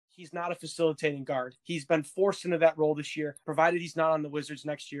he's not a facilitating guard. He's been forced into that role this year. Provided he's not on the Wizards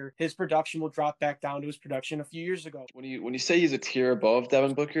next year, his production will drop back down to his production a few years ago. When you say he's a tier above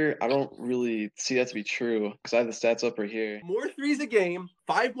Devin Booker, I don't really see that to be true because I have the stats up right here. More threes a game,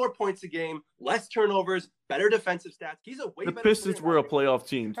 5 more points a game, less turnovers, better defensive stats. He's a way better. The Pistons were a playoff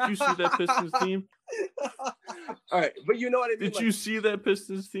team. Did you see that Pistons team? All right, but you know what I mean. Did you see that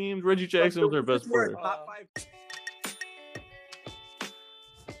Pistons team? Reggie Jackson was their best player. Top 5.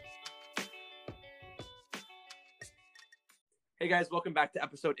 Hey guys, welcome back to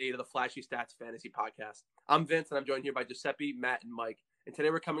episode 8 of the Flashy Stats Fantasy Podcast. I'm Vince, and I'm joined here by Giuseppe, Matt, and Mike. And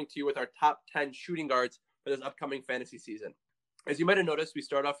today we're coming to you with our top 10 shooting guards for this upcoming fantasy season. As you might have noticed, we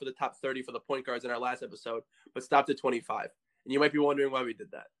started off with the top 30 for the point guards in our last episode, but stopped at 25. And you might be wondering why we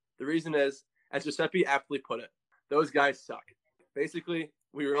did that. The reason is, as Giuseppe aptly put it, those guys suck. Basically,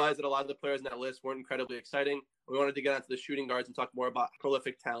 we realized that a lot of the players in that list weren't incredibly exciting. We wanted to get onto the shooting guards and talk more about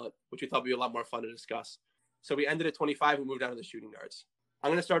prolific talent, which we thought would be a lot more fun to discuss. So we ended at 25 and moved on to the shooting guards. I'm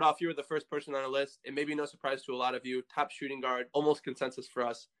going to start off here with the first person on our list. It may be no surprise to a lot of you. Top shooting guard, almost consensus for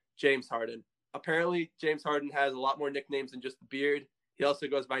us, James Harden. Apparently, James Harden has a lot more nicknames than just the beard. He also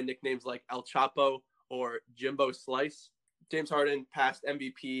goes by nicknames like El Chapo or Jimbo Slice. James Harden passed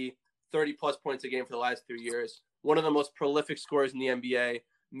MVP, 30-plus points a game for the last 3 years. One of the most prolific scorers in the NBA,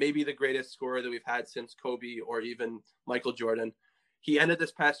 maybe the greatest scorer that we've had since Kobe or even Michael Jordan. He ended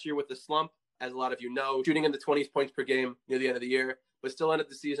this past year with a slump, as a lot of you know, shooting in the 20 points per game near the end of the year, but still ended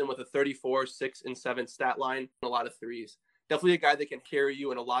the season with a 34, 6, and 7 stat line and a lot of threes. Definitely a guy that can carry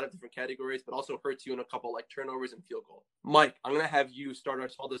you in a lot of different categories, but also hurts you in a couple like turnovers and field goal. Mike, I'm going to have you start our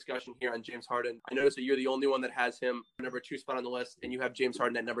small discussion here on James Harden. I noticed that you're the only one that has him number 2 spot on the list, and you have James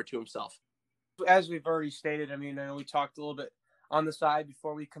Harden at number 2 himself. As we've already stated, I know we talked a little bit on the side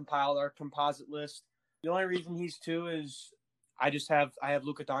before we compiled our composite list. The only reason he's 2 is I have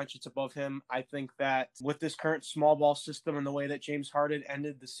Luka Doncic above him. I think that with this current small ball system and the way that James Harden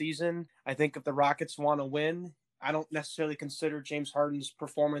ended the season, I think if the Rockets want to win, I don't necessarily consider James Harden's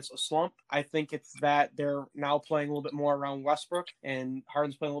performance a slump. I think it's that they're now playing a little bit more around Westbrook and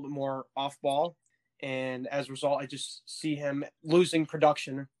Harden's playing a little bit more off ball. And as a result, I just see him losing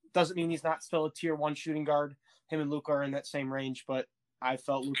production. Doesn't mean he's not still a tier 1 shooting guard. Him and Luka are in that same range, but I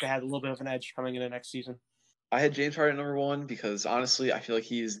felt Luka had a little bit of an edge coming into next season. I had James Harden number 1 because honestly, I feel like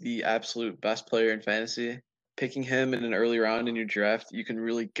he is the absolute best player in fantasy. Picking him in an early round in your draft, you can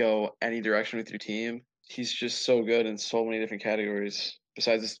really go any direction with your team. He's just so good in so many different categories,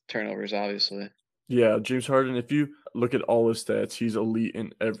 besides his turnovers, obviously. Yeah, James Harden, if you look at all his stats, he's elite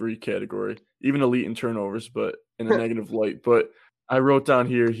in every category, even elite in turnovers, but in a negative light. But I wrote down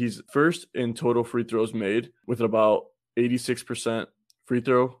here, he's first in total free throws made with about 86% free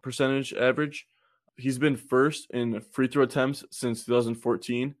throw percentage average. He's been first in free throw attempts since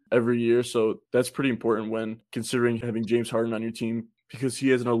 2014 every year. So that's pretty important when considering having James Harden on your team because he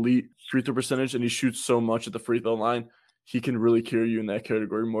has an elite free throw percentage and he shoots so much at the free throw line. He can really carry you in that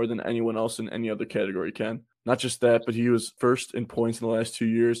category more than anyone else in any other category can. Not just that, but he was first in points in the last 2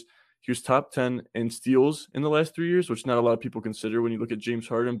 years. He was top 10 in steals in the last 3 years, which not a lot of people consider when you look at James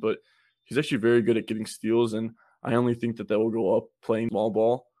Harden, but he's actually very good at getting steals. And I only think that will go up playing small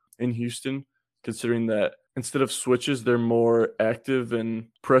ball in Houston, considering that instead of switches, they're more active in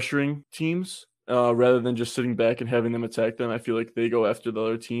pressuring teams rather than just sitting back and having them attack them. I feel like they go after the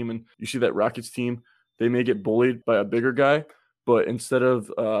other team, and you see that Rockets team, they may get bullied by a bigger guy, but instead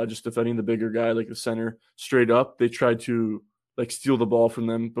of just defending the bigger guy like the center straight up, they try to steal the ball from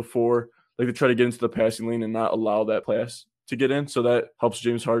them before, they try to get into the passing lane and not allow that pass to get in. So that helps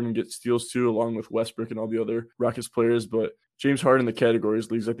James Harden get steals too, along with Westbrook and all the other Rockets players. But James Harden, the categories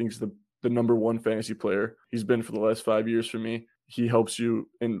leagues, I think is the number 1 fantasy player. He's been for the last 5 years for me. He helps you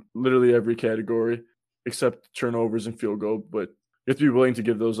in literally every category except turnovers and field goal, but you have to be willing to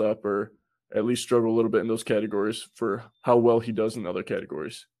give those up or at least struggle a little bit in those categories for how well he does in other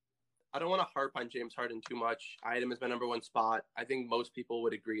categories. I don't want to harp on James Harden too much. I had him as my number 1 spot. I think most people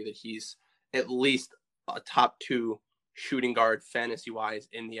would agree that he's at least a top 2 shooting guard fantasy-wise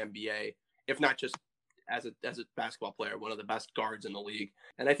in the NBA, if not just as a basketball player, one of the best guards in the league.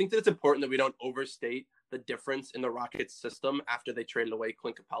 And I think that it's important that we don't overstate the difference in the Rockets system after they traded away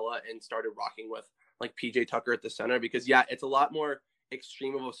Clint Capella and started rocking with like PJ Tucker at the center, because it's a lot more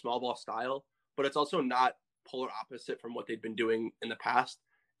extreme of a small ball style, but it's also not polar opposite from what they'd been doing in the past.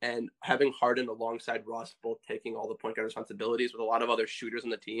 And having Harden alongside Russ, both taking all the point guard responsibilities with a lot of other shooters on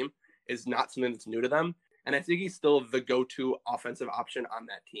the team, is not something that's new to them. And I think he's still the go-to offensive option on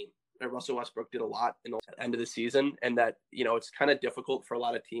that team. And Russell Westbrook did a lot in the end of the season, and that, it's kind of difficult for a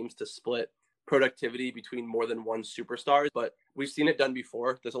lot of teams to split productivity between more than one superstar, but we've seen it done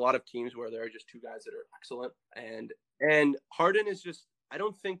before. There's a lot of teams where there are just two guys that are excellent. And Harden is just, I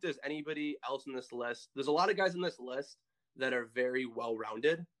don't think there's anybody else in this list. There's a lot of guys in this list that are very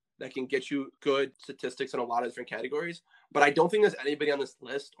well-rounded, that can get you good statistics in a lot of different categories. But I don't think there's anybody on this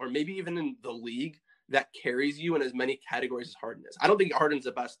list, or maybe even in the league, that carries you in as many categories as Harden is. I don't think Harden's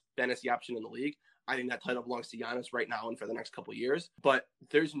the best fantasy option in the league. I think that title belongs to Giannis right now and for the next couple of years. But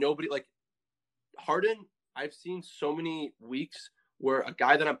there's nobody like Harden. I've seen so many weeks where a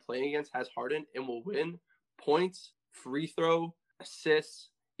guy that I'm playing against has Harden and will win points, free throw, assists,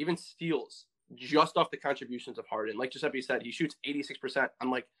 even steals, just off the contributions of Harden. Like Giuseppe said, he shoots 86% on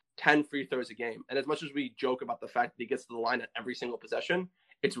like 10 free throws a game. And as much as we joke about the fact that he gets to the line at every single possession,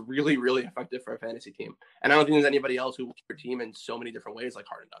 it's really, really effective for a fantasy team. And I don't think there's anybody else who will keep your team in so many different ways like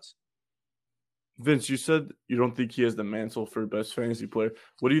Harden does. Vince, you said you don't think he has the mantle for best fantasy player.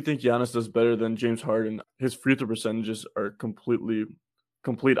 What do you think Giannis does better than James Harden? His free throw percentages are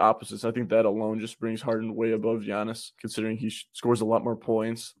complete opposites. I think that alone just brings Harden way above Giannis, considering he scores a lot more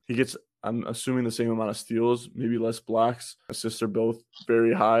points. He gets, I'm assuming, the same amount of steals, maybe less blocks. Assists are both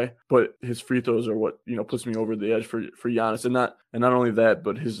very high, but his free throws are what, puts me over the edge for Giannis. And not only that,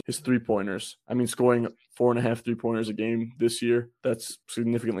 but his 3-pointers. I mean, scoring 4.5 3-pointers a game this year, that's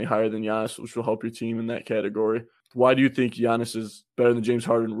significantly higher than Giannis, which will help your team in that category. Why do you think Giannis is better than James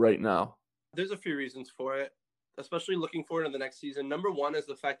Harden right now? There's a few reasons for it, especially looking forward to the next season. Number one is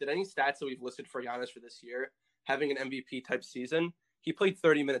the fact that any stats that we've listed for Giannis for this year, having an MVP type season, he played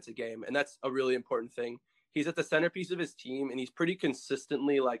 30 minutes a game, and that's a really important thing. He's at the centerpiece of his team, and he's pretty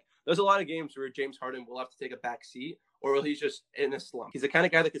consistently there's a lot of games where James Harden will have to take a back seat, or he's just in a slump. He's the kind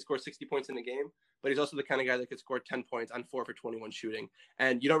of guy that could score 60 points in a game, but he's also the kind of guy that could score 10 points on 4 for 21 shooting.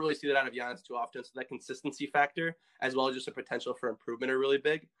 And you don't really see that out of Giannis too often. So that consistency factor, as well as just a potential for improvement, are really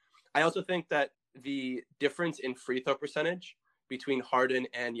big. I also think that the difference in free throw percentage between Harden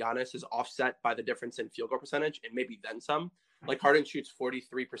and Giannis is offset by the difference in field goal percentage, and maybe then some. Like Harden shoots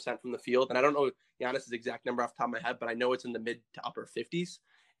 43% from the field. And I don't know Giannis' exact number off the top of my head, but I know it's in the mid to upper 50s.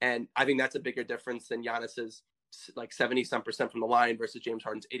 And I think that's a bigger difference than Giannis's 70-some% from the line versus James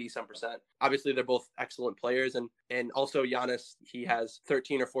Harden's 80-some%. Obviously, they're both excellent players. And also Giannis, he has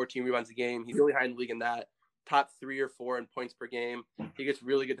 13 or 14 rebounds a game. He's really high in the league in that. Top 3 or 4 in points per game. He gets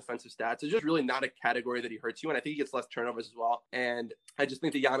really good defensive stats. It's just really not a category that he hurts you. And I think he gets less turnovers as well. And I just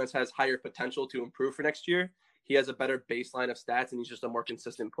think that Giannis has higher potential to improve for next year. He has a better baseline of stats, and he's just a more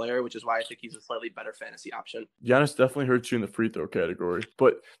consistent player, which is why I think he's a slightly better fantasy option. Giannis definitely hurts you in the free throw category,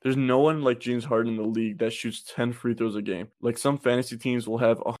 but there's no one like James Harden in the league that shoots 10 free throws a game. Like some fantasy teams will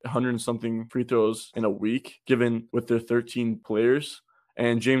have 100 and something free throws in a week, given with their 13 players.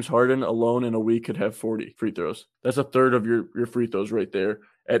 And James Harden alone in a week could have 40 free throws. That's a third of your free throws right there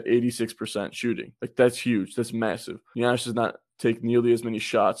at 86% shooting. Like that's huge. That's massive. Giannis does not take nearly as many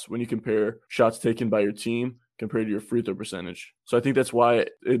shots when you compare shots taken by your team compared to your free throw percentage. So I think that's why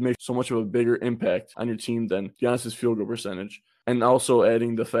it makes so much of a bigger impact on your team than Giannis' field goal percentage. And also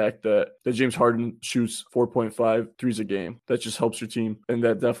adding the fact that James Harden shoots 4.5 threes a game. That just helps your team. And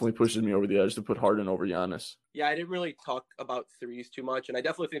that definitely pushes me over the edge to put Harden over Giannis. Yeah, I didn't really talk about threes too much. And I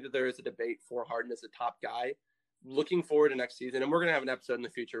definitely think that there is a debate for Harden as the top guy. Looking forward to next season, and we're going to have an episode in the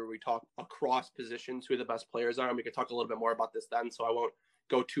future where we talk across positions who the best players are. And we can talk a little bit more about this then, so I won't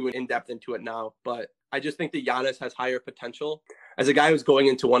go too in-depth into it now. But I just think that Giannis has higher potential. As a guy who's going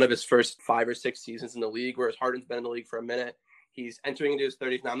into one of his first 5 or 6 seasons in the league, whereas Harden's been in the league for a minute, he's entering into his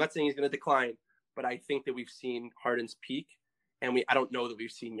 30s now. I'm not saying he's going to decline, but I think that we've seen Harden's peak, and I don't know that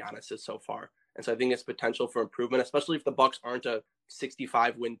we've seen Giannis's so far. And so I think it's potential for improvement, especially if the Bucks aren't a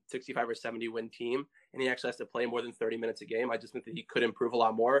 65 or 70 win team, and he actually has to play more than 30 minutes a game. I just think that he could improve a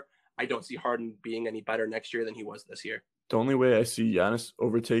lot more. I don't see Harden being any better next year than he was this year. The only way I see Giannis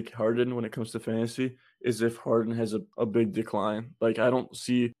overtake Harden when it comes to fantasy is if Harden has a big decline. Like, I don't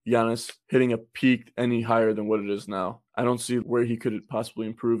see Giannis hitting a peak any higher than what it is now. I don't see where he could possibly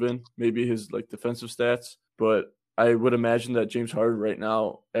improve in. Maybe his defensive stats, but I would imagine that James Harden right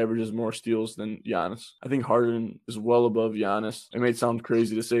now averages more steals than Giannis. I think Harden is well above Giannis. It may sound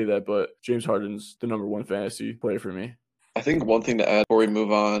crazy to say that, but James Harden's the number one fantasy player for me. I think one thing to add before we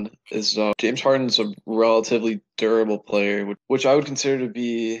move on is James Harden's a relatively durable player, which I would consider to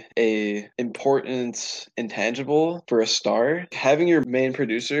be a important intangible for a star. Having your main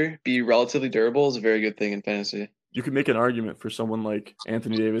producer be relatively durable is a very good thing in fantasy. You could make an argument for someone like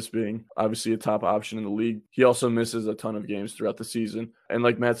Anthony Davis being obviously a top option in the league. He also misses a ton of games throughout the season. And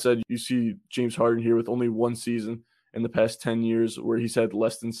like Matt said, you see James Harden here with only one season in the past 10 years where he's had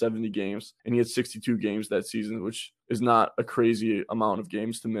less than 70 games, and he had 62 games that season, which is not a crazy amount of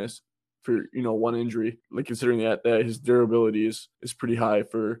games to miss. for one injury. Like considering that his durability is pretty high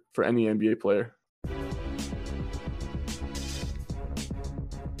for any NBA player.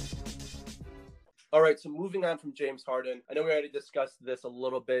 All right, so moving on from James Harden, I know we already discussed this a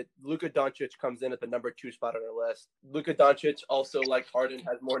little bit. Luka Doncic comes in at the number 2 spot on our list. Luka Doncic, also like Harden,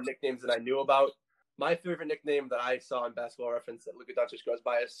 has more nicknames than I knew about. My favorite nickname that I saw on Basketball Reference that Luka Doncic goes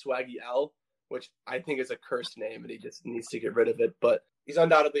by is Swaggy L, which I think is a cursed name, and he just needs to get rid of it. But he's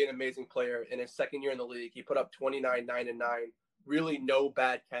undoubtedly an amazing player. In his second year in the league, he put up 29, 9, and 9. Really no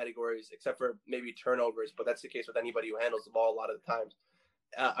bad categories except for maybe turnovers, but that's the case with anybody who handles the ball a lot of the times.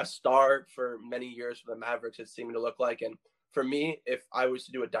 A star for many years for the Mavericks, it seemed to look like. And for me, if I was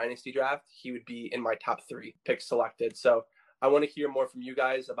to do a dynasty draft, he would be in my top 3 picks selected. So I want to hear more from you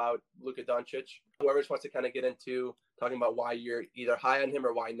guys about Luka Doncic. Whoever just wants to kind of get into talking about why you're either high on him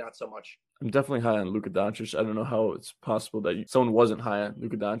or why not so much. I'm definitely high on Luka Doncic. I don't know how it's possible that someone wasn't high on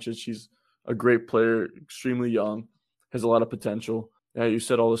Luka Doncic. He's a great player, extremely young, has a lot of potential. Yeah, you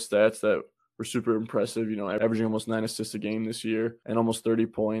said all the stats that were super impressive, averaging almost 9 assists a game this year and almost 30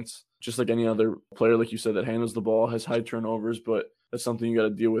 points. Just like any other player, like you said, that handles the ball, has high turnovers, but that's something you got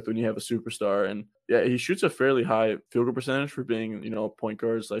to deal with when you have a superstar. And yeah, he shoots a fairly high field goal percentage for being, point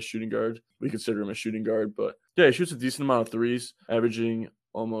guard / shooting guard. We consider him a shooting guard, but yeah, he shoots a decent amount of threes, averaging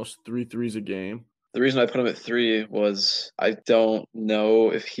almost 3 threes a game. The reason I put him at 3 was I don't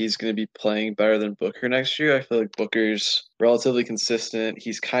know if he's going to be playing better than Booker next year. I feel like Booker's relatively consistent.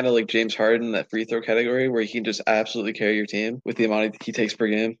 He's kind of like James Harden in that free throw category where he can just absolutely carry your team with the amount he takes per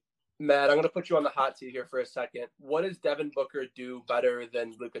game. Matt, I'm going to put you on the hot seat here for a second. What does Devin Booker do better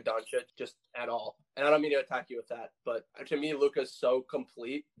than Luka Doncic, just at all? And I don't mean to attack you with that, but to me, Luka's so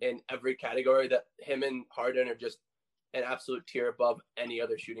complete in every category that him and Harden are just an absolute tier above any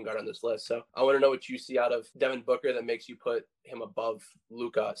other shooting guard on this list. So I want to know what you see out of Devin Booker that makes you put him above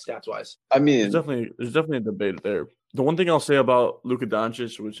Luka stats-wise. I mean, there's definitely a debate there. The one thing I'll say about Luka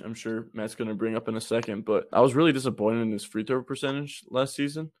Doncic, which I'm sure Matt's going to bring up in a second, but I was really disappointed in his free throw percentage last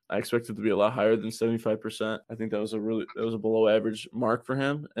season. I expected to be a lot higher than 75%. I think that was a below average mark for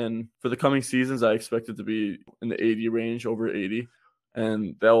him. And for the coming seasons, I expect it to be in the 80 range, over 80,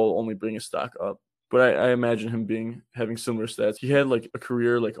 and that will only bring his stock up. But I imagine him having similar stats. He had like a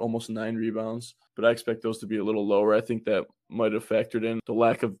career like almost 9 rebounds, but I expect those to be a little lower. I think that might have factored in the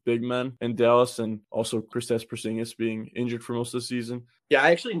lack of big men in Dallas and also Kristaps Porzingis being injured for most of the season. Yeah,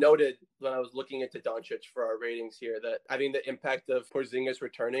 I actually noted when I was looking into Doncic for our ratings here that I think the impact of Porzingis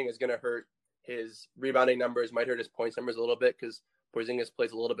returning is going to hurt his rebounding numbers, might hurt his points numbers a little bit because Porzingis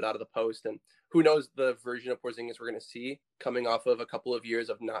plays a little bit out of the post. And who knows the version of Porzingis we're going to see coming off of a couple of years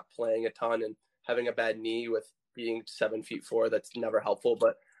of not playing a ton and having a bad knee with being 7'4", that's never helpful.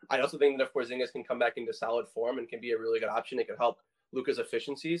 But I also think that if Porzingis can come back into solid form and can be a really good option, it could help Luka's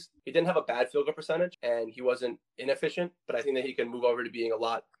efficiencies. He didn't have a bad field goal percentage and he wasn't inefficient, but I think that he can move over to being a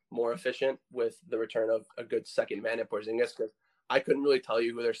lot more efficient with the return of a good second man in Porzingis, because I couldn't really tell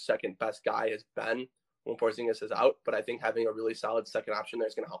you who their second best guy has been when Porzingis is out, but I think having a really solid second option there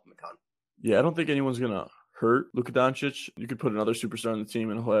is going to help him a ton. Yeah, I don't think anyone's going to hurt Luka Doncic. You could put another superstar on the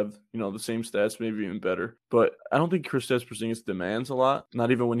team and he'll have, the same stats, maybe even better. But I don't think Kristaps Porzingis demands a lot.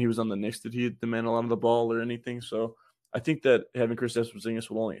 Not even when he was on the Knicks did he demand a lot of the ball or anything. So I think that having Kristaps Porzingis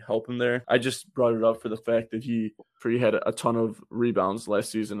will only help him there. I just brought it up for the fact that he had a ton of rebounds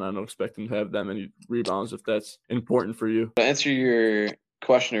last season. I don't expect him to have that many rebounds if that's important for you. To answer your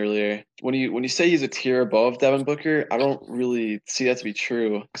question earlier, when you say he's a tier above Devin Booker, I don't really see that to be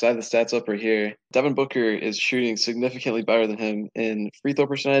true because I have the stats up right here. Devin Booker is shooting significantly better than him in free throw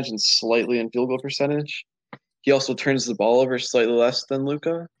percentage and slightly in field goal percentage. He also turns the ball over slightly less than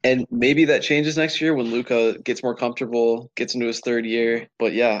Luka. And maybe that changes next year when Luka gets more comfortable, gets into his third year.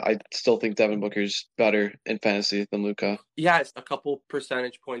 But yeah, I still think Devin Booker's better in fantasy than Luka. Yeah, it's a couple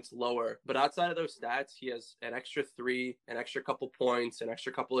percentage points lower. But outside of those stats, he has an extra 3, an extra couple points, an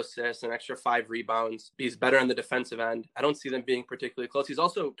extra couple assists, an extra 5 rebounds. He's better on the defensive end. I don't see them being particularly close. He's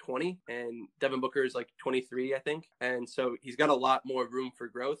also 20, and Devin Booker is like 23, I think. And so he's got a lot more room for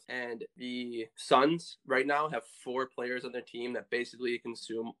growth. And the Suns right now have 4 players on their team that basically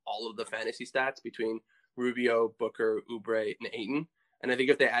consume all of the fantasy stats between Rubio, Booker, Oubre, and Ayton. And I think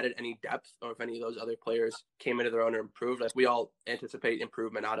if they added any depth or if any of those other players came into their own or improved, we all anticipate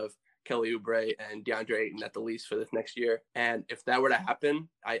improvement out of Kelly Oubre and DeAndre Ayton at the least for this next year. And if that were to happen,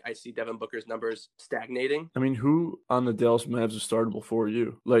 I see Devin Booker's numbers stagnating. I mean, who on the Dallas Mavs is startable for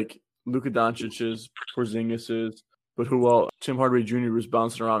you? Like Luka Doncic's, Porzingis's, but who else? Tim Hardaway Jr. was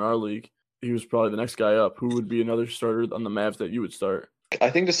bouncing around our league. He was probably the next guy up. Who would be another starter on the Mavs that you would start? I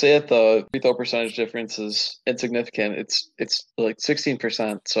think to say that the free throw percentage difference is insignificant. It's like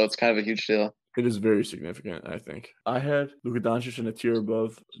 16%, so it's kind of a huge deal. It is very significant, I think. I had Luka Doncic in a tier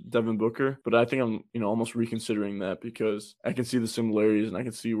above Devin Booker, but I think I'm, almost reconsidering that because I can see the similarities and I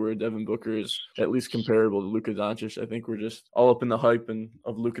can see where Devin Booker is at least comparable to Luka Doncic. I think we're just all up in the hype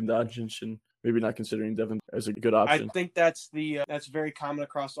of Luka Doncic and maybe not considering Devin as a good option. I think that's very common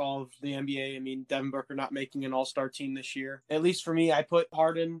across all of the NBA. I mean, Devin Booker not making an all-star team this year. At least for me, I put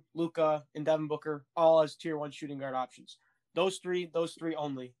Harden, Luka, and Devin Booker all as tier 1 shooting guard options. Those three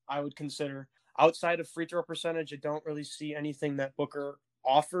only I would consider. Outside of free throw percentage, I don't really see anything that Booker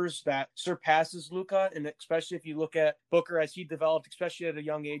offers that surpasses Luka. And especially if you look at Booker as he developed, especially at a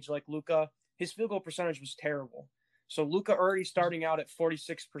young age like Luka, his field goal percentage was terrible. So Luka already starting out at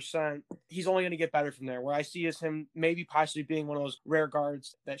 46%, he's only going to get better from there. Where I see is him maybe possibly being one of those rare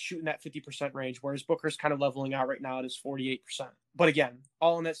guards that shoot in that 50% range, whereas Booker's kind of leveling out right now at his 48%. But again,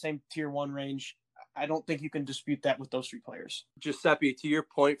 all in that same tier 1 range. I don't think you can dispute that with those 3 players. Giuseppe, to your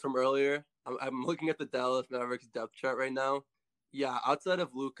point from earlier, I'm looking at the Dallas Mavericks depth chart right now. Yeah, outside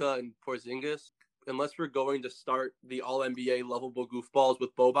of Luka and Porzingis, unless we're going to start the All-NBA lovable goofballs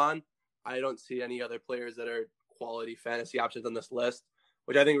with Boban, I don't see any other players that are quality fantasy options on this list,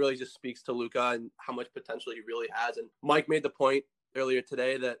 which I think really just speaks to Luka and how much potential he really has. And Mike made the point earlier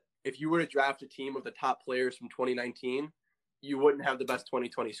today that if you were to draft a team of the top players from 2019, you wouldn't have the best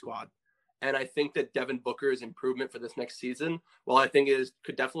 2020 squad. And I think that Devin Booker's improvement for this next season, while I think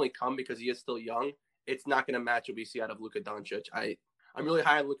could definitely come because he is still young, it's not going to match what we see out of Luka Doncic. I'm really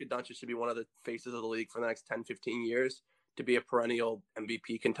high on Luka Doncic to be one of the faces of the league for the next 10, 15 years, to be a perennial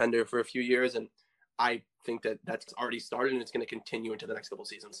MVP contender for a few years. And I think that that's already started and it's going to continue into the next couple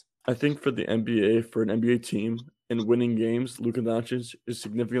seasons. I think for the NBA, for an NBA team in winning games, Luka Doncic is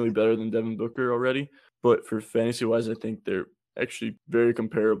significantly better than Devin Booker already. But for fantasy-wise, I think they're actually very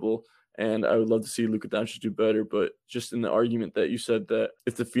comparable. And I would love to see Luka Doncic do better, but just in the argument that you said that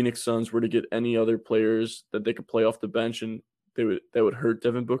if the Phoenix Suns were to get any other players that they could play off the bench and that would hurt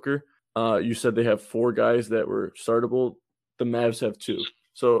Devin Booker, you said they have 4 guys that were startable. The Mavs have 2.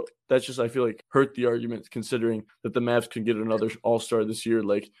 So that's just, I feel like, hurt the argument considering that the Mavs can get another all-star this year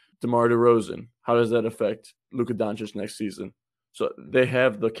like DeMar DeRozan. How does that affect Luka Doncic next season? So they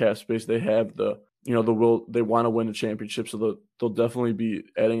have the cap space. They have the will. They want to win a championship, so they'll definitely be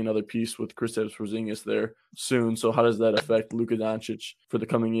adding another piece with Kristaps Porzingis there soon. So how does that affect Luka Doncic for the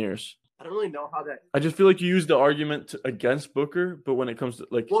coming years? I don't really know how that. I just feel like you use the argument against Booker, but when it comes to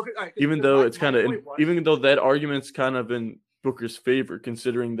even though that argument's kind of in Booker's favor,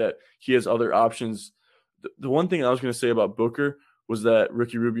 considering that he has other options. The one thing I was going to say about Booker was that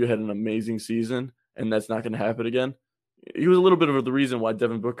Ricky Rubio had an amazing season, and that's not going to happen again. He was a little bit of the reason why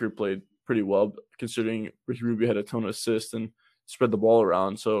Devin Booker played pretty well, considering Ricky Rubio had a ton of assists and spread the ball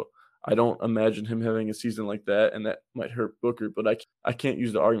around. So I don't imagine him having a season like that, and that might hurt Booker. But I can't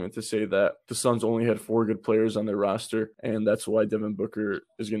use the argument to say that the Suns only had 4 good players on their roster, and that's why Devin Booker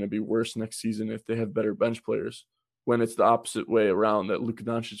is going to be worse next season if they have better bench players. When it's the opposite way around, that Luka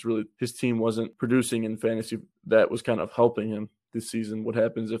Doncic his team wasn't producing in fantasy, that was kind of helping him this season. What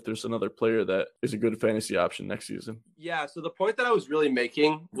happens if there's another player that is a good fantasy option next season? Yeah, so the point that I was really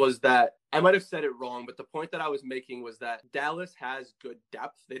making was that I might have said it wrong, but the point that I was making was that Dallas has good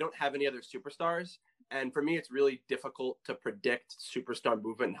depth. They don't have any other superstars. And for me, it's really difficult to predict superstar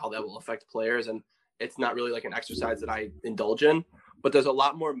movement and how that will affect players. And it's not really like an exercise that I indulge in. But there's a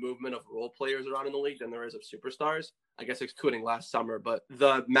lot more movement of role players around in the league than there is of superstars, I guess excluding last summer. But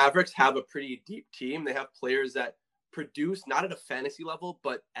the Mavericks have a pretty deep team. They have players that produce not at a fantasy level,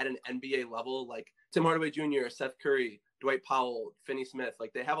 but at an NBA level, like Tim Hardaway Jr., Seth Curry, Dwight Powell, Finney Smith.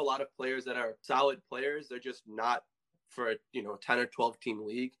 Like they have a lot of players that are solid players. They're just not for a 10 or 12 team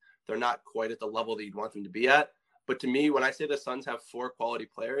league. They're not quite at the level that you'd want them to be at. But to me, when I say the Suns have 4 quality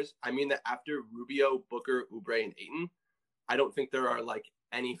players, I mean that after Rubio, Booker, Oubre, and Ayton, I don't think there are like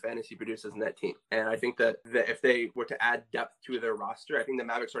any fantasy producers in that team. And I think that if they were to add depth to their roster, I think the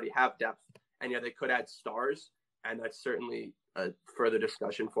Mavericks already have depth. And yeah, they could add stars. And that's certainly a further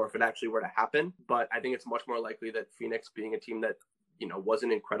discussion for if it actually were to happen. But I think it's much more likely that Phoenix, being a team that,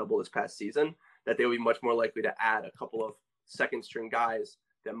 wasn't incredible this past season, that they would be much more likely to add a couple of second string guys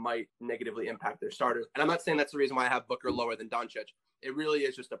that might negatively impact their starters. And I'm not saying that's the reason why I have Booker lower than Doncic. It really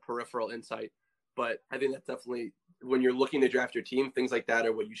is just a peripheral insight. But I think that's definitely, when you're looking to draft your team, things like that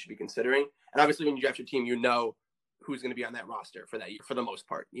are what you should be considering. And obviously when you draft your team, who's going to be on that roster for that year, for the most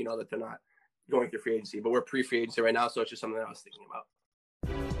part, that they're not going through free agency, but we're pre-free agency right now. So it's just something that I was thinking about.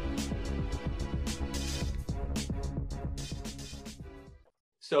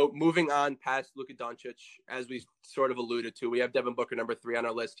 So moving on past Luka Doncic, as we sort of alluded to, we have Devin Booker number 3 on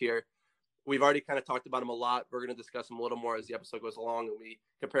our list here. We've already kind of talked about him a lot. We're going to discuss him a little more as the episode goes along and we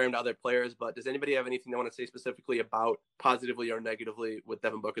compare him to other players. But does anybody have anything they want to say specifically about positively or negatively with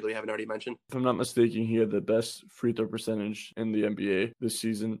Devin Booker that we haven't already mentioned? If I'm not mistaken, he had the best free throw percentage in the NBA this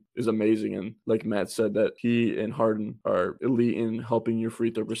season. Is amazing. And like Matt said, that he and Harden are elite in helping your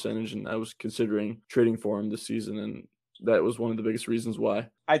free throw percentage. And I was considering trading for him this season. And that was one of the biggest reasons why.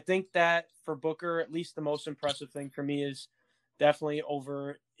 I think that for Booker, at least the most impressive thing for me is definitely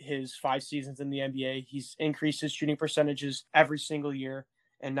over his 5 seasons in the NBA. He's increased his shooting percentages every single year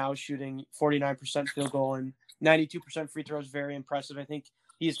and now shooting 49% field goal and 92% free throws. Very impressive. I think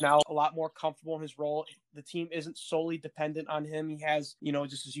he's now a lot more comfortable in his role. The team isn't solely dependent on him. He has,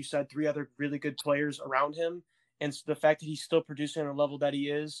 just as you said, 3 other really good players around him. And so the fact that he's still producing at a level that he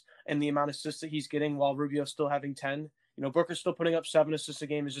is and the amount of assists that he's getting while Rubio's still having 10, Booker's still putting up 7 assists a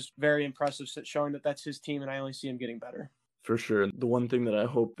game is just very impressive, showing that that's his team, and I only see him getting better. For sure. The one thing that I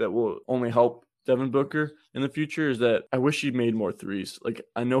hope that will only help Devin Booker in the future is that I wish he made more threes. Like,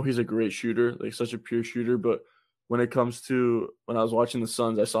 I know he's a great shooter, like such a pure shooter, but when it comes to when I was watching the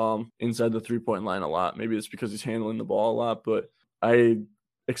Suns, I saw him inside the 3-point line a lot. Maybe it's because he's handling the ball a lot, but I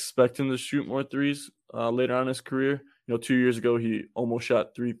expect him to shoot more threes later on in his career. 2 years ago, he almost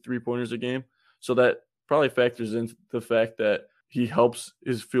shot 3-pointers a game. So that probably factors into the fact that he helps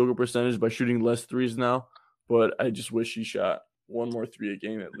his field goal percentage by shooting less threes now. But I just wish he shot 1 more 3 a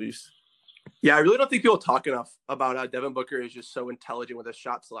game at least. Yeah, I really don't think people talk enough about how Devin Booker is just so intelligent with his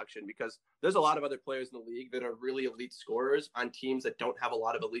shot selection, because there's a lot of other players in the league that are really elite scorers on teams that don't have a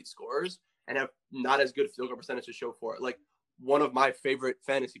lot of elite scorers and have not as good field goal percentage to show for it. Like, one of my favorite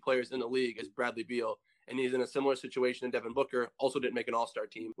fantasy players in the league is Bradley Beal, and he's in a similar situation in Devin Booker. Also didn't make an all-star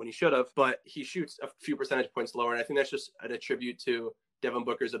team when he should have, but he shoots a few percentage points lower, and I think that's just an attribute to Devin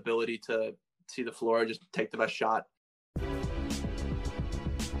Booker's ability to see the floor and just take the best shot.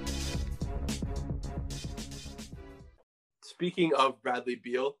 Speaking of Bradley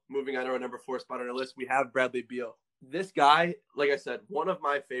Beal, moving on to our number 4 spot on our list, we have Bradley Beal. This guy, like I said, one of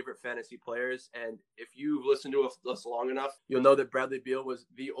my favorite fantasy players. And if you've listened to us long enough, you'll know that Bradley Beal was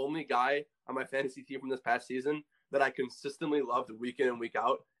the only guy on my fantasy team from this past season that I consistently loved week in and week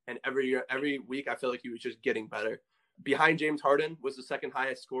out. And every week, I feel like he was just getting better. Behind James Harden, was the second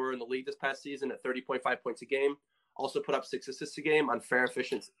highest scorer in the league this past season at 30.5 points a game. Also put up 6 assists a game on fair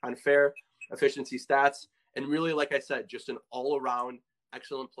efficiency stats. And really, like I said, just an all-around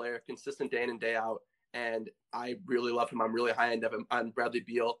excellent player, consistent day in and day out. And I really love him. I'm really high on Bradley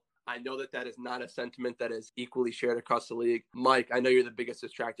Beal. I know that is not a sentiment that is equally shared across the league. Mike, I know you're the biggest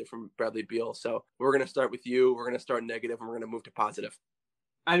detractor from Bradley Beal. So we're going to start with you. We're going to start negative, and we're going to move to positive.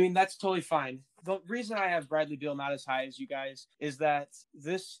 I mean, that's totally fine. The reason I have Bradley Beal not as high as you guys is that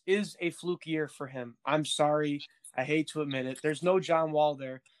this is a fluke year for him. I'm sorry. I hate to admit it. There's no John Wall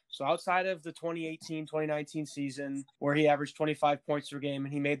there. So outside of the 2018-2019 season where he averaged 25 points per game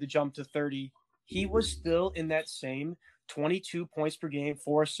and he made the jump to 30, he was still in that same 22 points per game,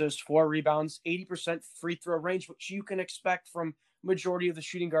 4 assists, 4 rebounds, 80% free throw range, which you can expect from majority of the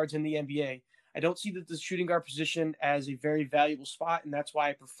shooting guards in the NBA. I don't see the shooting guard position as a very valuable spot, and that's why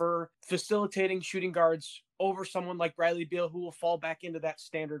I prefer facilitating shooting guards over someone like Bradley Beal, who will fall back into that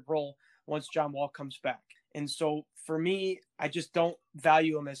standard role once John Wall comes back. And so for me, I just don't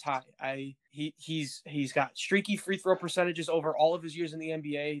value him as high. He's got streaky free throw percentages over all of his years in the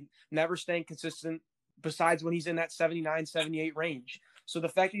NBA, never staying consistent besides when he's in that 79, 78 range. So the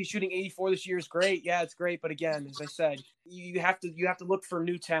fact that he's shooting 84 this year is great. Yeah, it's great. But again, as I said, you have to look for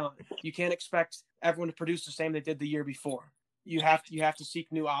new talent. You can't expect everyone to produce the same they did the year before. You have to seek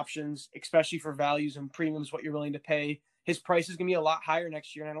new options, especially for values and premiums, what you're willing to pay. His price is going to be a lot higher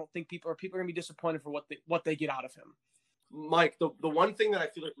next year, and I don't think people are going to be disappointed for what they get out of him. Mike, the one thing that I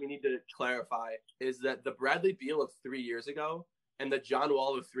feel like we need to clarify is that the Bradley Beal of 3 years ago and the John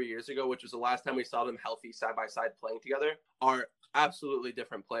Wall of 3 years ago, which was the last time we saw them healthy side by side playing together, are absolutely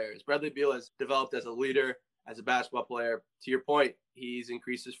different players. Bradley Beal has developed as a leader, as a basketball player. To your point, he's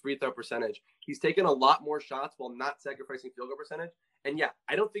increased his free throw percentage. He's taken a lot more shots while not sacrificing field goal percentage. And yeah,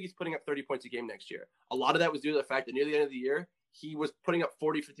 I don't think he's putting up 30 points a game next year. A lot of that was due to the fact that near the end of the year, he was putting up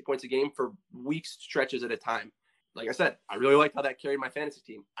 40, 50 points a game for weeks, stretches at a time. Like I said, I really liked how that carried my fantasy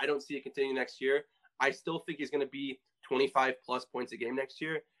team. I don't see it continuing next year. I still think he's going to be 25 plus points a game next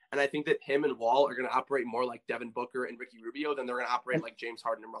year. And I think that him and Wall are going to operate more like Devin Booker and Ricky Rubio than they're going to operate like James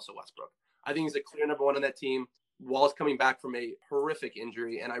Harden and Russell Westbrook. I think he's a clear number 1 on that team. Wall's coming back from a horrific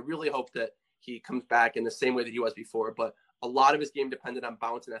injury, and I really hope that he comes back in the same way that he was before. But a lot of his game depended on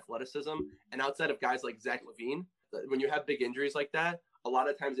bounce and athleticism. And outside of guys like Zach LaVine, when you have big injuries like that, a lot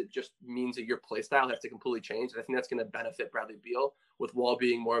of times it just means that your play style has to completely change. And I think that's going to benefit Bradley Beal with Wall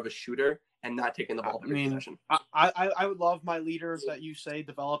being more of a shooter and not taking the ball every possession. I would love my leaders that you say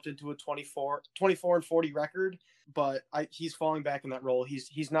developed into a 24 and 40 record, but he's falling back in that role.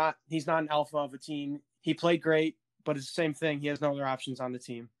 He's not an alpha of a team. He played great, but it's the same thing. He has no other options on the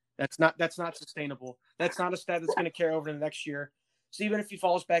team. That's not sustainable. That's not a stat that's going to carry over to the next year. So even if he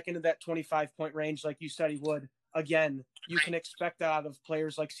falls back into that 25-point range, like you said he would, again, you can expect that out of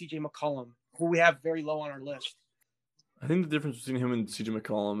players like CJ McCollum, who we have very low on our list. I think the difference between him and CJ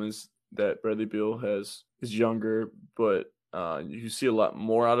McCollum is that Bradley Beal is younger, but you see a lot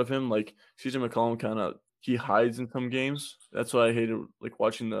more out of him. Like CJ McCollum he hides in some games. That's why I hated like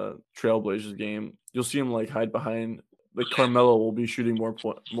watching the Trailblazers game. You'll see him like hide behind. Like Carmelo will be shooting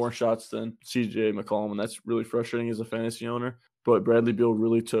more shots than CJ McCollum, and that's really frustrating as a fantasy owner. But Bradley Beal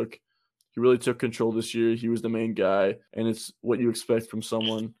really took control this year. He was the main guy, and it's what you expect from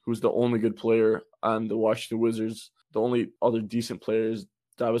someone who's the only good player on the Washington Wizards. The only other decent players,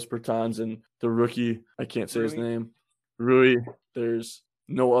 Davis Bertans and the rookie, I can't say his name, Rui. There's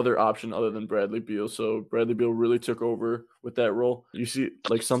no other option other than Bradley Beal. So Bradley Beal really took over with that role. You see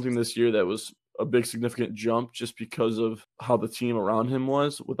like something this year that was a big significant jump just because of how the team around him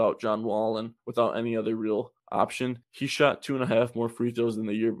was without John Wall and without any other real option. He shot 2.5 more free throws than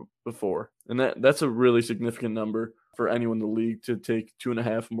the year before. And that's a really significant number for anyone in the league to take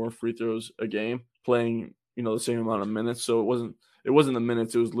 2.5 more free throws a game playing, the same amount of minutes. So it wasn't the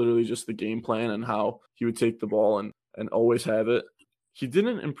minutes. It was literally just the game plan and how he would take the ball and always have it. He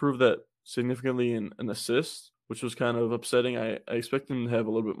didn't improve that significantly in assists, which was kind of upsetting. I expect him to have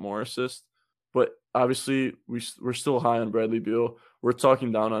a little bit more assists. But obviously, we're still high on Bradley Beal. We're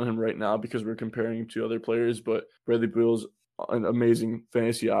talking down on him right now because we're comparing him to other players. But Bradley Beal's an amazing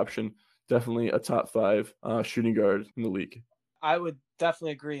fantasy option. Definitely a top 5 shooting guard in the league. I would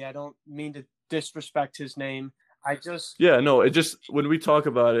definitely agree. I don't mean to disrespect his name. When we talk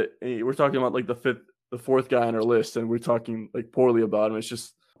about it, we're talking about like the fourth guy on our list, and we're talking like poorly about him. It's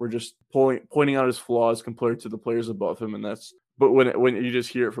just we're just pointing out his flaws compared to the players above him, and that's. But when you just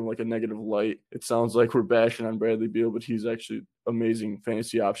hear it from like a negative light, it sounds like we're bashing on Bradley Beal, but he's actually amazing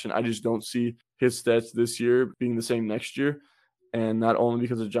fantasy option. I just don't see his stats this year being the same next year, and not only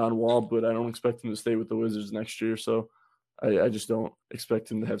because of John Wall, but I don't expect him to stay with the Wizards next year. So I just don't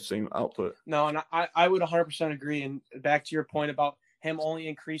expect him to have the same output. No, and I would 100% agree. And back to your point about him only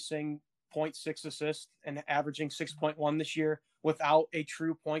increasing 0.6 assists and averaging 6.1 this year without a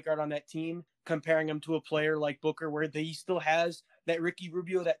true point guard on that team, comparing him to a player like Booker, where he still has that Ricky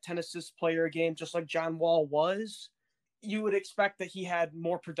Rubio, that 10 assist player a game, just like John Wall was, you would expect that he had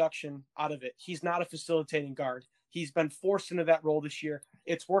more production out of it. He's not a facilitating guard. He's been forced into that role this year.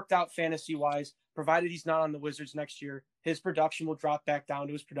 It's worked out fantasy-wise. Provided he's not on the Wizards next year, his production will drop back down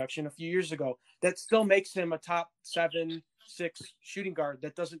to his production a few years ago. That still makes him a top 7-6 shooting guard.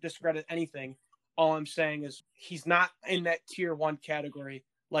 That doesn't discredit anything. All I'm saying is he's not in that tier 1 category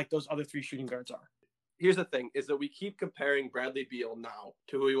like those other 3 shooting guards are. Here's the thing, is that we keep comparing Bradley Beal now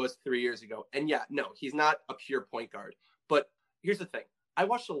to who he was 3 years ago. And yeah, no, he's not a pure point guard. But here's the thing. I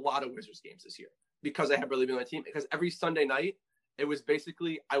watched a lot of Wizards games this year because I have Bradley Beal on my team. Because every Sunday night, it was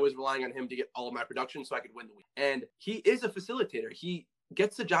basically I was relying on him to get all of my production so I could win the week. And he is a facilitator. He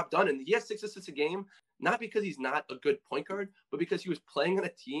gets the job done. And he has 6 assists a game, not because he's not a good point guard, but because he was playing on a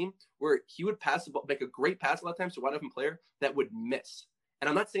team where he would pass the ball, make a great pass a lot of times to a wide open player that would miss. And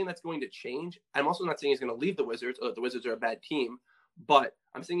I'm not saying that's going to change. I'm also not saying he's going to leave the Wizards or that the Wizards are a bad team, but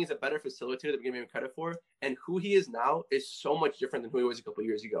I'm saying he's a better facilitator than we give him credit for. And who he is now is so much different than who he was a couple of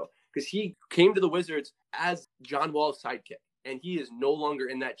years ago, because he came to the Wizards as John Wall's sidekick, and he is no longer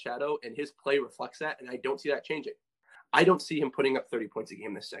in that shadow, and his play reflects that, and I don't see that changing. I don't see him putting up 30 points a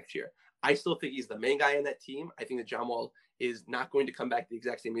game this next year. I still think he's the main guy in that team. I think that John Wall is not going to come back the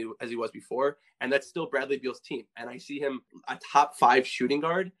exact same as he was before, and that's still Bradley Beal's team. And I see him a top 5 shooting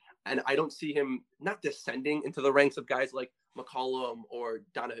guard, and I don't see him not descending into the ranks of guys like McCollum or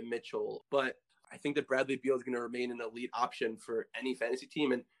Donovan Mitchell, but I think that Bradley Beal is going to remain an elite option for any fantasy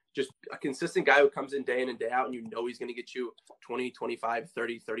team, and just a consistent guy who comes in day out, and he's going to get you 20, 25,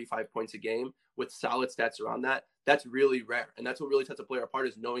 30, 35 points a game with solid stats around that. That's really rare. And that's what really sets a player apart,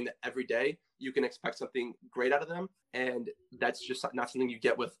 is knowing that every day you can expect something great out of them. And that's just not something you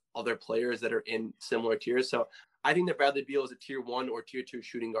get with other players that are in similar tiers. So I think that Bradley Beal is a tier 1 or tier 2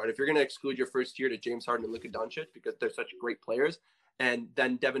 shooting guard. If you're going to exclude your first tier to James Harden and Luka Doncic because they're such great players, and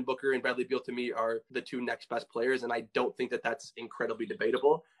then Devin Booker and Bradley Beal to me are the 2 next best players. And I don't think that that's incredibly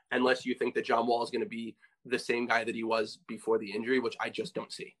debatable unless you think that John Wall is going to be the same guy that he was before the injury, which I just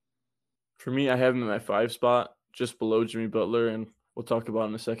don't see. For me, I have him in my 5 spot, just below Jimmy Butler. And We'll talk about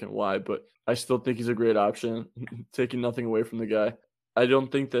in a second why, but I still think he's a great option, taking nothing away from the guy. I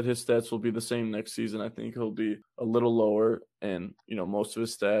don't think that his stats will be the same next season. I think he'll be a little lower in, most of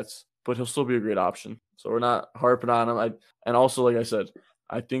his stats, but he'll still be a great option. So we're not harping on him. And also, like I said,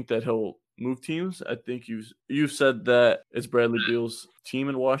 I think that he'll move teams. I think you said that it's Bradley Beal's team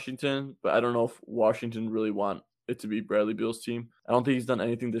in Washington, but I don't know if Washington really want it to be Bradley Beal's team. I don't think he's done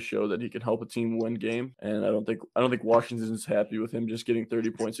anything to show that he can help a team win game, and I don't think Washington's happy with him just getting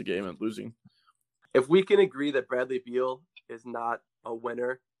 30 points a game and losing. If we can agree that Bradley Beal is not a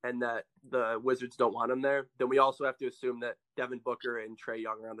winner and that the Wizards don't want him there, then we also have to assume that Devin Booker and Trae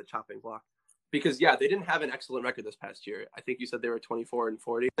Young are on the chopping block. Because, yeah, they didn't have an excellent record this past year. I think you said they were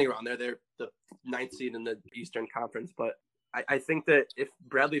 24-40. I think around there. They're the 9th seed in the Eastern Conference. But I think that if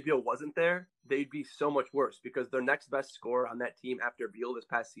Bradley Beal wasn't there, they'd be so much worse because their next best scorer on that team after Beal this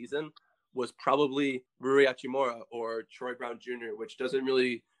past season was probably Rui Hachimura or Troy Brown Jr., which doesn't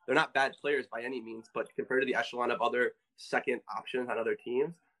really – they're not bad players by any means, but compared to the echelon of other second options on other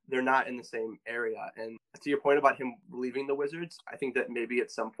teams, they're not in the same area. And to your point about him leaving the Wizards, I think that maybe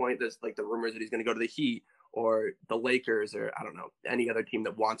at some point there's like the rumors that he's going to go to the Heat or the Lakers or I don't know, any other team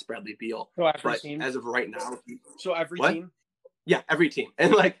that wants Bradley Beal. So every but team. As of right now. So every what? team? Yeah, every team.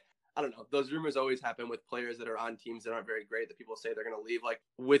 And like, I don't know, those rumors always happen with players that are on teams that aren't very great that people say they're going to leave. Like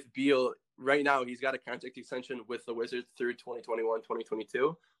with Beal, right now he's got a contract extension with the Wizards through 2021,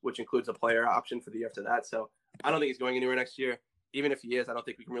 2022, which includes a player option for the year after that. So I don't think he's going anywhere next year. Even if he is, I don't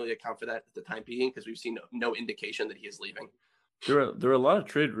think we can really account for that at the time being because we've seen no indication that he is leaving. There are a lot of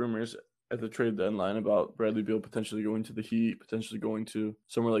trade rumors at the trade deadline about Bradley Beal potentially going to the Heat, potentially going to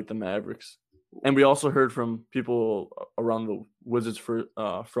somewhere like the Mavericks. And we also heard from people around the Wizards front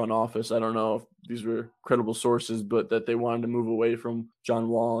office. I don't know if these were credible sources, but that they wanted to move away from John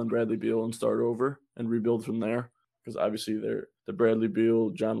Wall and Bradley Beal and start over and rebuild from there. Because obviously the Bradley Beal,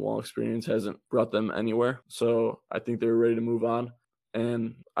 John Wall experience hasn't brought them anywhere. So I think they're ready to move on.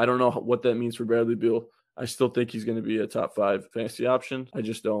 And I don't know what that means for Bradley Beal. I still think he's going to be a top 5 fantasy option. I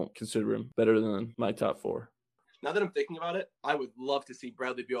just don't consider him better than my top 4. Now that I'm thinking about it, I would love to see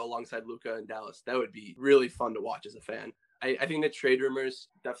Bradley Beal alongside Luka in Dallas. That would be really fun to watch as a fan. I think that trade rumors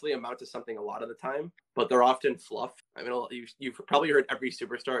definitely amount to something a lot of the time, but they're often fluff. I mean, you've probably heard every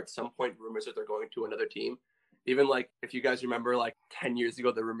superstar at some point rumors that they're going to another team. Even like, if you guys remember, like 10 years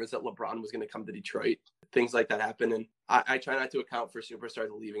ago, the rumors that LeBron was going to come to Detroit, things like that happen. And I try not to account for superstars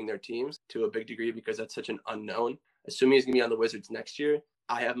leaving their teams to a big degree because that's such an unknown. Assuming he's going to be on the Wizards next year,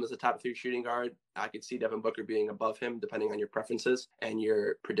 I have him as a top 3 shooting guard. I could see Devin Booker being above him, depending on your preferences and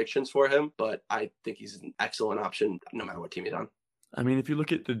your predictions for him. But I think he's an excellent option no matter what team he's on. I mean, if you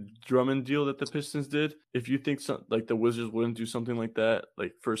look at the Drummond deal that the Pistons did, if you think like the Wizards wouldn't do something like that,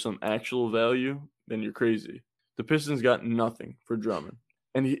 like for some actual value, then you're crazy. The Pistons got nothing for Drummond.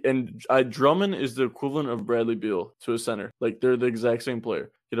 And Drummond is the equivalent of Bradley Beal to a center. Like, they're the exact same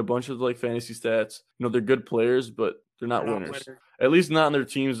player. Get a bunch of like fantasy stats. They're good players, but they're not winners. At least not in their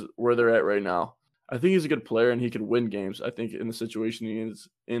teams where they're at right now. I think he's a good player and he could win games. I think in the situation he is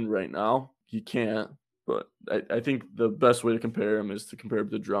in right now, he can't. But I think the best way to compare him is to compare him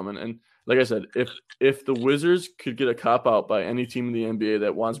to Drummond. And like I said, if the Wizards could get a cop-out by any team in the NBA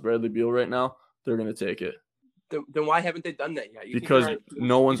that wants Bradley Beal right now, they're going to take it. Then why haven't they done that yet? Because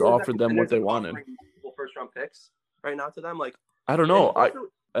no one's offered them what they wanted. First-round picks right now to them? Like, I don't know.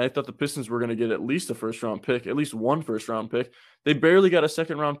 I thought the Pistons were going to get at least a first-round pick, at least one first-round pick. They barely got a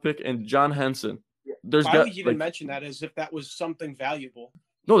second-round pick, and John Henson. Why would you even mention that as if that was something valuable?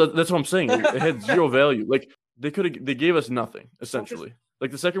 No, that's what I'm saying. It had zero value. Like, they gave us nothing, essentially.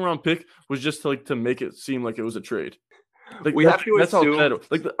 Like, the second-round pick was just to make it seem like it was a trade. Like, that's how bad.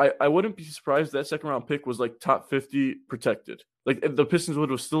 Like, I wouldn't be surprised that second round pick was like top 50 protected. Like, the Pistons would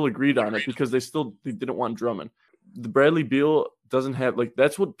have still agreed on it because they didn't want Drummond. The Bradley Beal doesn't have, like,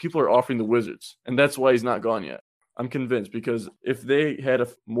 that's what people are offering the Wizards, and that's why he's not gone yet. I'm convinced because if they had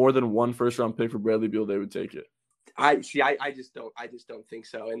more than one first round pick for Bradley Beal, they would take it. I just don't think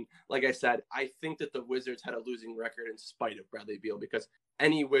so. And like I said, I think that the Wizards had a losing record in spite of Bradley Beal because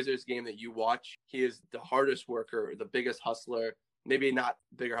any Wizards game that you watch, he is the hardest worker, the biggest hustler, maybe not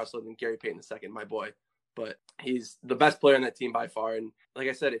bigger hustler than Gary Payton II, my boy, but he's the best player on that team by far. And like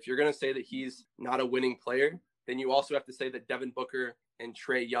I said, if you're going to say that he's not a winning player, then you also have to say that Devin Booker and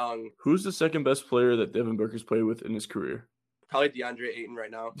Trae Young. Who's the second best player that Devin Booker's played with in his career? Probably DeAndre Ayton right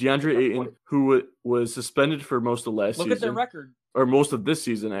now. DeAndre Ayton, who was suspended for most of last season. Look at their record. Or most of this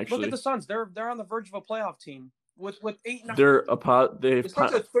season, actually. Look at the Suns. They're on the verge of a playoff team. with 8-9. The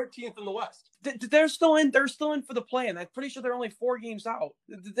Suns are 13th in the West. They're still in. They're still in for the play, and I'm pretty sure they're only 4 games out.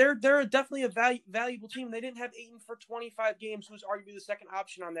 They're definitely a valuable team. They didn't have Ayton for 25 games, who's arguably the second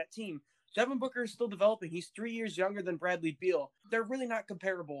option on that team. Devin Booker is still developing. He's 3 years younger than Bradley Beal. They're really not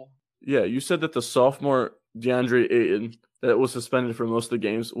comparable. Yeah, you said that the sophomore DeAndre Ayton that was suspended for most of the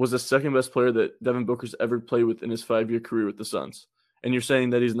games was the second best player that Devin Booker's ever played with in his 5-year career with the Suns. And you're saying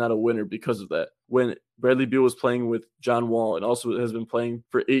that he's not a winner because of that. When Bradley Beal was playing with John Wall and also has been playing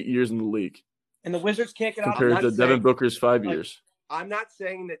for 8 years in the league. And the Wizards can't get out compared to Devin Booker's 5 years. I'm not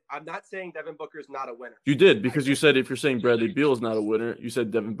saying Devin Booker's not a winner. You did, because you said if you're saying Bradley Beal is not a winner, you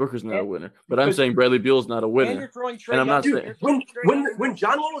said Devin Booker's not a winner. But I'm saying Bradley Beal is not a winner. And I'm not saying when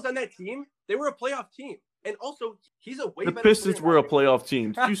John Wall was on that team, they were a playoff team. And also, he's a way better player. The Pistons were a playoff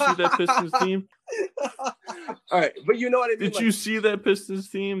team. Did you see that Pistons team? All right, but you know what I mean. Did you see that Pistons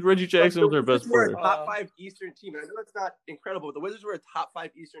team? Reggie Jackson was their best player. A top 5 Eastern team. And I know that's not incredible, but the Wizards were a top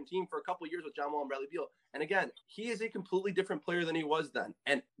 5 Eastern team for a couple of years with John Wall and Bradley Beal. And again, he is a completely different player than he was then.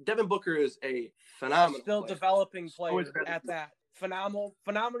 And Devin Booker is a phenomenal still player. Developing player at that. Phenomenal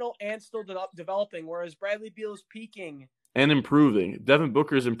and still developing, whereas Bradley Beal is peaking. And improving. Devin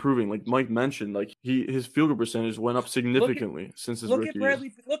Booker is improving. Like Mike mentioned, like his field goal percentage went up significantly since his rookie year.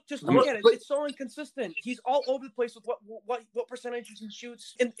 Look at it. It's so inconsistent. He's all over the place with what percentages he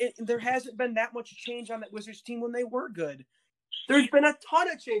shoots. And there hasn't been that much change on that Wizards team when they were good. There's been a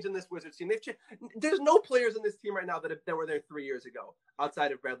ton of change in this Wizards team. There's no players in this team right now that were there 3 years ago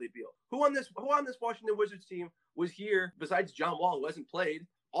outside of Bradley Beal. Who on this Washington Wizards team was here besides John Wall, who hasn't played?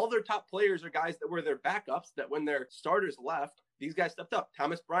 All their top players are guys that were their backups, that when their starters left, these guys stepped up.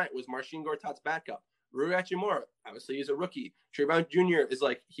 Thomas Bryant was Marcin Gortat's backup. Rui Hachimura, obviously he's a rookie. Trey Brown Jr. is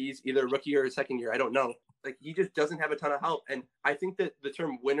like, he's either a rookie or a second year. I don't know. Like, he just doesn't have a ton of help. And I think that the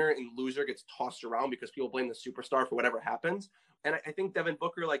term winner and loser gets tossed around because people blame the superstar for whatever happens. And I think Devin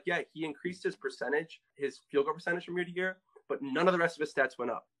Booker, he increased his field goal percentage from year to year, but none of the rest of his stats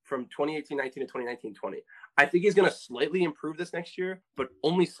went up from 2018-19 to 2019-20. I think he's going to slightly improve this next year, but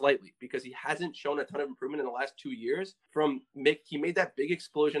only slightly, because he hasn't shown a ton of improvement in the last 2 years. He made that big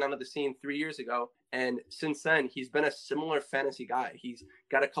explosion onto the scene 3 years ago, and since then, he's been a similar fantasy guy. He's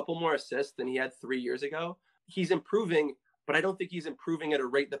got a couple more assists than he had 3 years ago. He's improving, but I don't think he's improving at a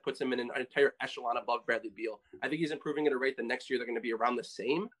rate that puts him in an entire echelon above Bradley Beal. I think he's improving at a rate that next year they're going to be around the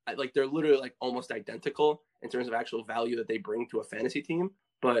same. They're literally almost identical in terms of actual value that they bring to a fantasy team.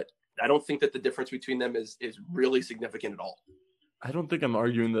 But I don't think that the difference between them is really significant at all. I don't think I'm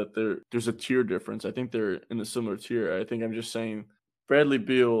arguing that there's a tier difference. I think they're in a similar tier. I think I'm just saying Bradley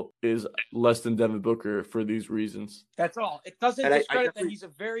Beal is less than Devin Booker for these reasons. That's all. It doesn't discredit that he's a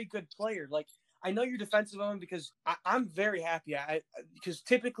very good player. I know you're defensive of him because I'm very happy. Because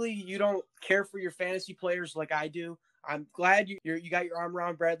typically you don't care for your fantasy players like I do. I'm glad you got your arm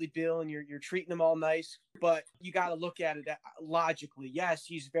around Bradley Beal and you're treating him all nice, but you got to look at it logically. Yes,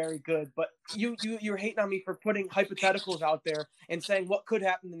 he's very good, but you're hating on me for putting hypotheticals out there and saying what could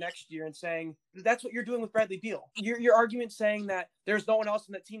happen the next year and saying that's what you're doing with Bradley Beal. Your argument saying that there's no one else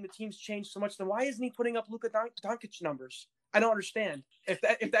in that team. The team's changed so much. Then why isn't he putting up Luka Doncic numbers? I don't understand if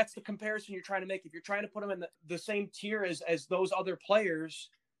that's the comparison you're trying to make. If you're trying to put him in the same tier as those other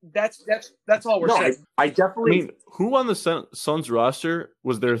players. That's all we're saying. I definitely. I mean, who on the Suns roster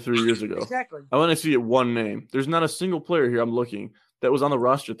was there 3 years ago? Exactly. I want to see one name. There's not a single player here I'm looking that was on the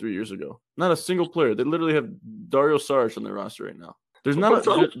roster 3 years ago. Not a single player. They literally have Dario Saric on their roster right now. There's not. What's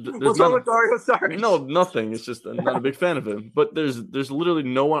wrong with Dario Saric? No, nothing. It's just I'm not a big fan of him. But there's literally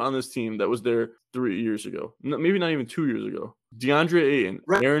no one on this team that was there 3 years ago. Maybe not even 2 years ago. DeAndre Ayton,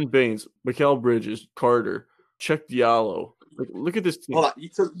 Aaron Baines, Mikal Bridges, Carter, Cheikh Diallo. Look at this team. Hold on.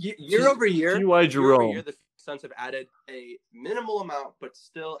 So year over year, the Suns have added a minimal amount, but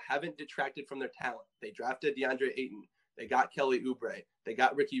still haven't detracted from their talent. They drafted DeAndre Ayton. They got Kelly Oubre. They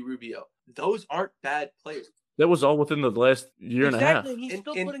got Ricky Rubio. Those aren't bad players. That was all within the last year and a half. He's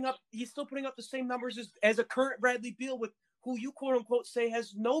still putting up the same numbers as a current Bradley Beal with who you quote unquote say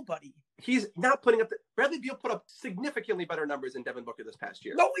has nobody. He's not putting up Bradley Beal put up significantly better numbers than Devin Booker this past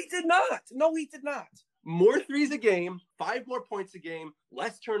year. No, he did not. More threes a game, 5 more points a game,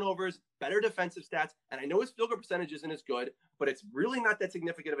 less turnovers, better defensive stats. And I know his field goal percentage isn't as good, but it's really not that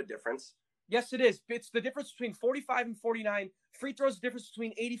significant of a difference. Yes, it is. It's the difference between 45 and 49. Free throws, the difference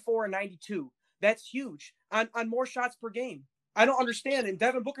between 84 and 92. That's huge on more shots per game. I don't understand. And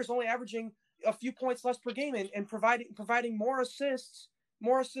Devin Booker's only averaging a few points less per game and providing more assists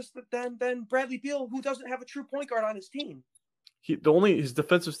than Bradley Beal, who doesn't have a true point guard on his team. His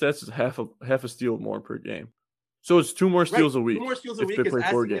defensive stats is half a steal more per game. So it's 2 more steals Right. a week. 2 more steals a if week they is play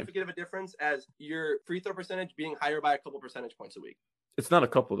as 4 games. significant of a difference as your free throw percentage being higher by a couple percentage points a week. It's not a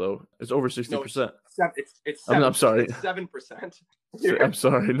couple though. It's over 60%. No, it's 7%. I'm sorry. It's 7%. I'm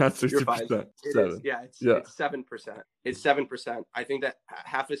sorry, not 60%. You're fine. It 7. is. Yeah, it's 7%. It's 7%. I think that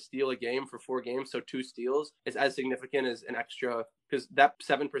half a steal a game for 4 games, so 2 steals, is as significant as an extra, because that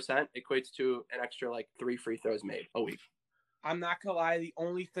 7% equates to an extra like 3 free throws made a week. I'm not gonna lie. The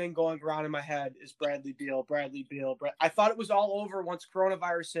only thing going around in my head is Bradley Beal. I thought it was all over once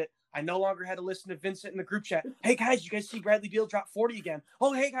coronavirus hit. I no longer had to listen to Vincent in the group chat. Hey guys, you guys see Bradley Beal drop 40 again?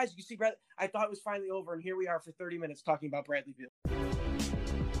 Oh, hey guys, you see Bradley? I thought it was finally over, and here we are for 30 minutes talking about Bradley Beal.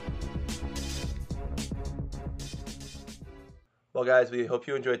 Well, guys, we hope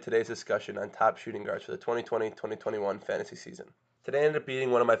you enjoyed today's discussion on top shooting guards for the 2020-2021 fantasy season. Today ended up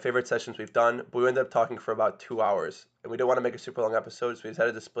being one of my favorite sessions we've done, but we ended up talking for about 2 hours, and we didn't want to make a super long episode, so we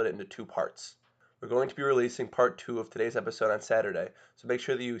decided to split it into 2 parts. We're going to be releasing part 2 of today's episode on Saturday, so make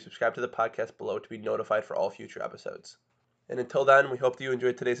sure that you subscribe to the podcast below to be notified for all future episodes. And until then, we hope that you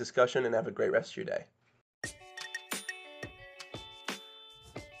enjoyed today's discussion and have a great rest of your day.